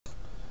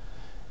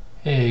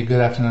Hey, good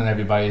afternoon,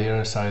 everybody.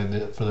 Here, sorry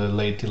for the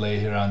late delay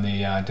here on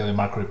the daily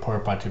market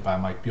report brought to you by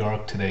Mike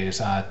Bjork. Today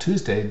is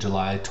Tuesday,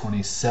 July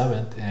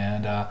 27th,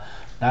 and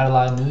not a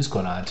lot of news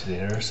going on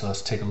today here. So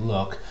let's take a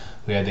look.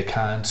 We had the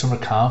consumer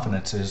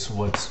confidence is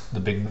what's the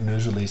big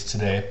news release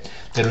today.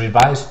 They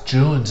revised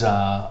June's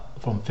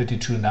from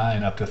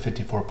 52.9 up to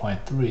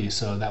 54.3,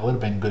 so that would have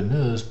been good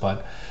news,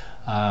 but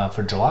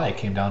for July it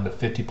came down to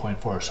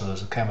 50.4, so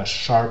there's a kind of a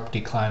sharp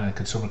decline in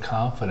consumer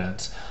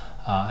confidence.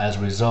 As a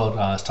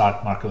result,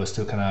 stock market was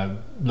still kind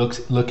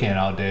of looking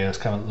all day. It was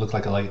kind of looked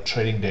like a light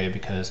trading day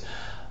because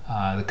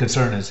the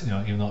concern is,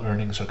 even though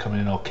earnings are coming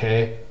in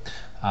okay,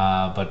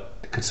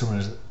 but the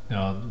consumers,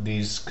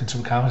 these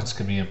consumer confidence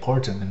can be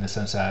important in the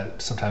sense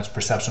that sometimes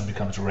perception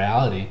becomes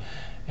reality,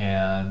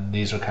 and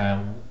these are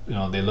kind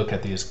of, they look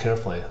at these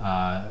carefully.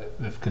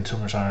 If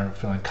consumers aren't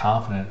feeling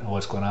confident in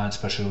what's going on,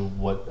 especially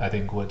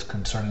what's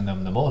concerning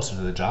them the most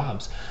is the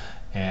jobs.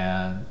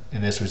 And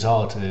in this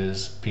result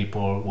is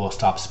people will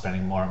stop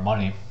spending more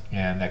money,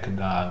 and that could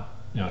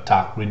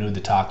renew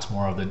the talks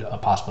more of a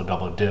possible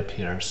double dip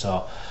here.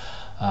 So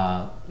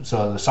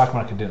the stock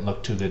market didn't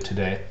look too good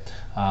today,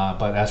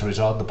 but as a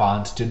result, the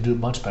bonds did do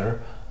much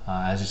better.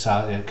 As you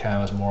saw, it kind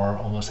of was more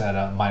almost at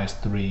a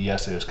 -3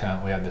 yesterday. It was kind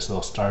of, we had this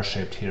little star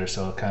shaped here,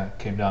 so it kind of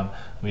came down.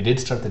 We did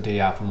start the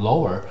day off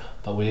lower,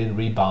 but we did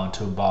rebound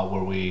to about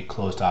where we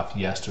closed off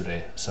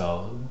yesterday.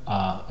 So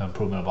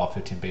improvement of about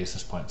 15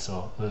 basis points.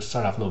 So let's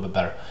start off a little bit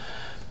better.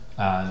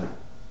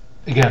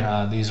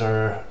 Again, these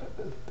are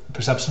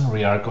perception.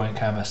 We are going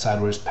kind of a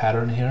sideways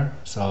pattern here,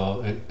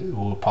 so it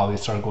will probably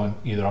start going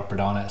either up or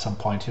down at some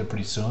point here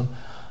pretty soon.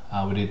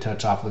 We did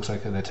touch off, looks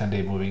like, the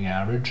 10-day moving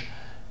average,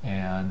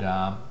 and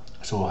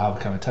so we'll have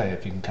kind of tell you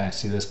if you can kind of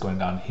see this going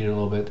down here a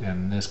little bit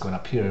and this going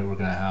up here. We're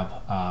going to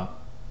have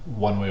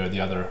one way or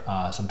the other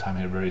sometime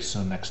here very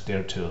soon, next day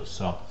or two.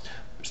 So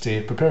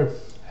stay prepared.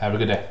 Have a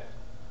good day.